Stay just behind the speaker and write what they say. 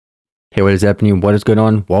Hey, what is happening? What is going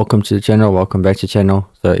on? Welcome to the channel. Welcome back to the channel.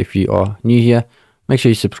 So if you are new here, make sure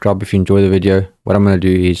you subscribe if you enjoy the video. What I'm going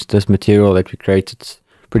to do is this material that we create, it's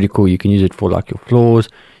pretty cool. You can use it for like your floors.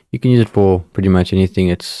 You can use it for pretty much anything.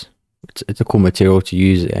 It's a cool material to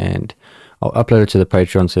use, and I'll upload it to the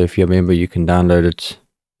Patreon. So if you're a member, you can download it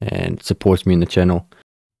and it supports me in the channel.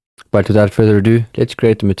 But without further ado, let's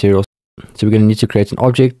create the material. So we're going to need to create an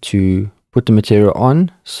object to put the material on.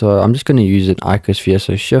 So I'm just going to use an icosphere.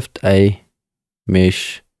 So Shift A,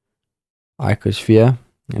 mesh, icosphere,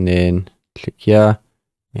 and then click here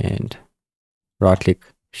and right click,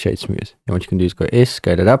 shade smooth. And what you can do is go S,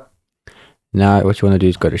 scale it up. Now what you want to do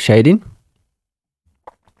is go to shading.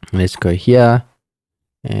 Let's go here,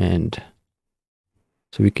 and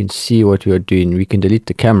so we can see what we are doing. We can delete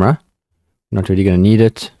the camera, not really going to need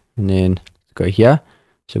it, and then go here.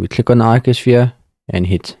 So we click on the icosphere and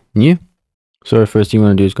hit new. So the first thing you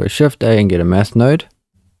want to do is go Shift A and get a math node,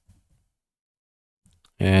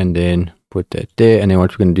 and then put that there. And then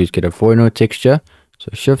what we're going to do is get a Voronoi texture.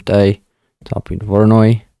 So Shift A, type in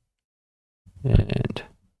Voronoi, and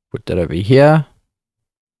put that over here.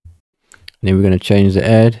 And then we're going to change the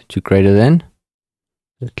add to greater than.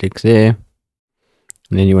 So click there,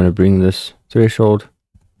 and then you want to bring this threshold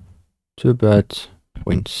to about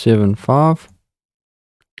 0.75,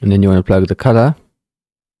 and then you want to plug the color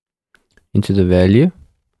into the value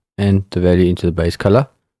and the value into the base color,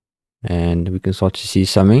 and we can start to see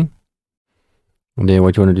something. And then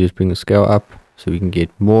what you want to do is bring the scale up so we can get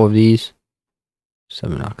more of these,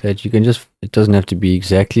 something like that. You can just, it doesn't have to be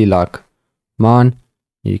exactly like mine.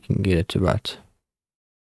 You can get it to about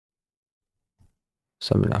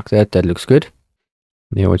something like that. That looks good.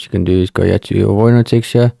 And then what you can do is go here to your Voronoi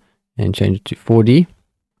texture and change it to 4D.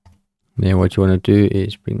 And then what you want to do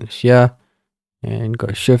is bring this here and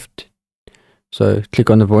go Shift. So click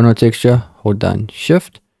on the Voronoi texture, hold down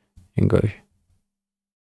Shift, and go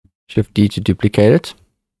Shift D to duplicate it,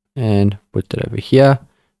 and put that over here.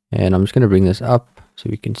 And I'm just going to bring this up so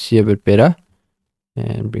we can see a bit better,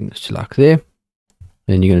 and bring this to like there.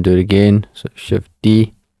 Then you're going to do it again. So Shift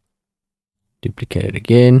D, duplicate it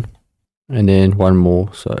again, and then one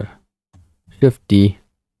more. So Shift D,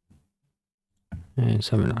 and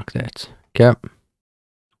something like that. Okay.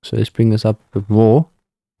 So let's bring this up a bit more,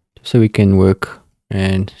 so we can work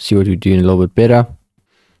and see what we're doing a little bit better.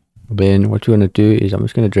 Then what you want to do is I'm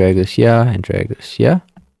just going to drag this here and drag this here,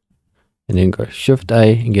 and then go Shift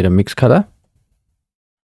A and get a mix color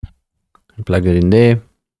and plug it in there.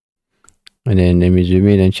 And then let me zoom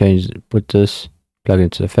in and change, put this, plug it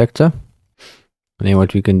into the factor. And then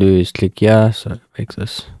what we can do is click here, so make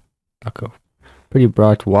this like a pretty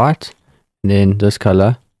bright white. And then this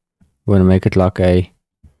color, we want to make it like a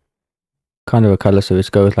kind of a color, so let's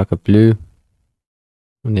go with like a blue,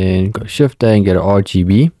 and then go Shift A and get an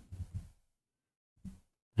RGB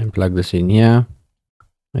and plug this in here,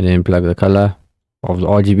 and then plug the color of the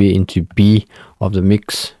RGB into B of the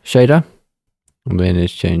mix shader. And then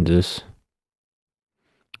let's change this,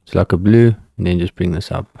 it's like a blue, and then just bring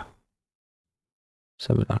this up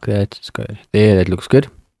something like that. Let's go there, that looks good.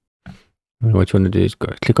 And what you want to do is go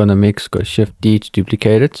click on the mix, go Shift D to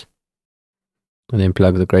duplicate it, and then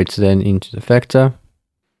plug the greater than into the factor,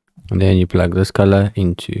 and then you plug this color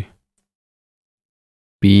into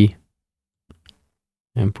B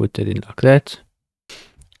and put that in like that.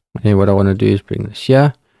 And then what I want to do is bring this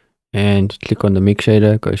here and click on the mix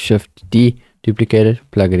shader, go Shift D, duplicate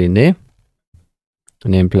it, plug it in there,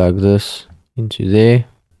 and then plug this into there,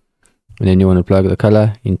 and then you want to plug the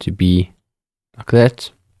color into B like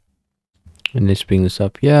that. And let's bring this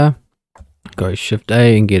up here, go Shift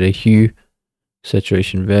A and get a hue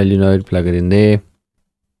saturation value node, plug it in there,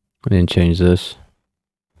 and then change this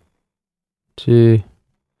to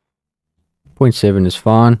 0.7 is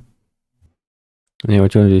fine. And then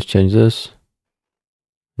what you want to do is change this.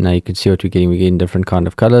 Now you can see what we're getting different kind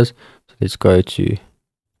of colors. So let's go to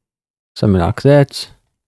something like that,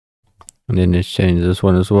 and then let's change this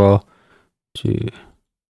one as well to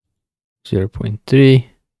 0.3,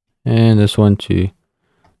 and this one to,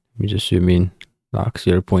 let me just zoom in, like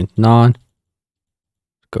 0.9.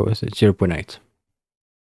 Go with it 0.8,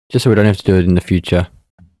 just so we don't have to do it in the future.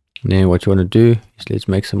 And then what you want to do is let's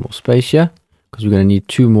make some more space here, because we're going to need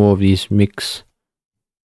two more of these mix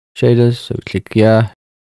shaders. So we click here,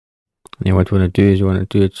 and then what you want to do is you want to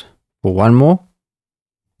do it for one more.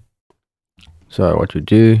 So what we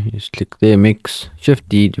do is click there, mix, Shift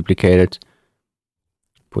D, duplicate it,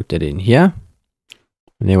 put that in here.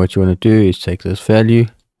 And then what you want to do is take this value,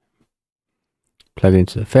 plug it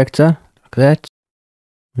into the factor like that.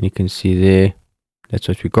 And you can see there, that's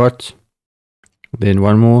what we got. Then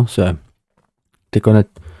one more, so click on it,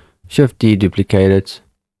 Shift D, duplicate it,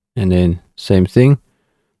 and then same thing,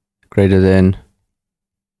 greater than,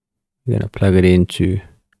 we're going to plug it into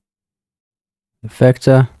the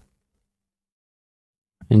factor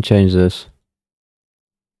and change this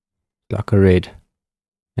like a red,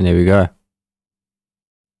 and there we go.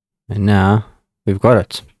 And now we've got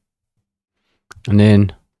it. And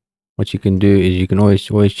then what you can do is you can always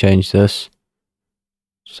change this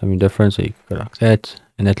to something different. So you can go like that,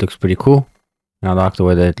 and that looks pretty cool. And I like the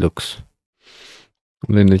way that it looks.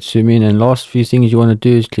 And then let's zoom in, and last few things you want to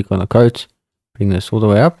do is click on the coat, bring this all the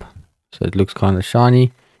way up so it looks kind of shiny.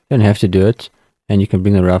 You don't have to do it, and you can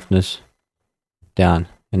bring the roughness down,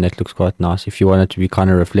 and that looks quite nice. If you want it to be kind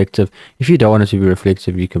of reflective, if you don't want it to be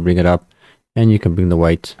reflective, you can bring it up, and you can bring the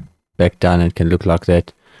weight back down, and it can look like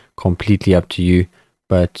that. Completely up to you,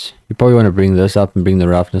 but you probably want to bring this up and bring the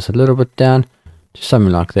roughness a little bit down, just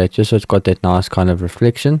something like that, just so it's got that nice kind of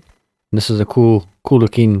reflection. And this is a cool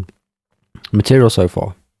looking material so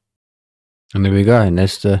far. And there we go, and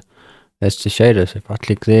that's the shader. So if I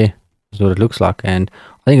click there, that's what it looks like, and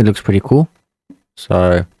I think it looks pretty cool.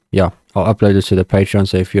 So yeah, I'll upload it to the Patreon,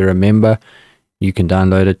 so if you're a member you can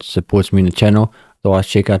download it. It supports me in the channel. Otherwise,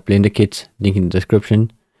 check out Blender Kits, link in the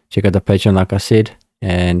description. Check out the Patreon like I said,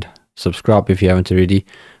 and subscribe if you haven't already.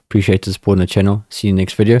 Appreciate the support on the channel. See you in the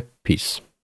next video. Peace.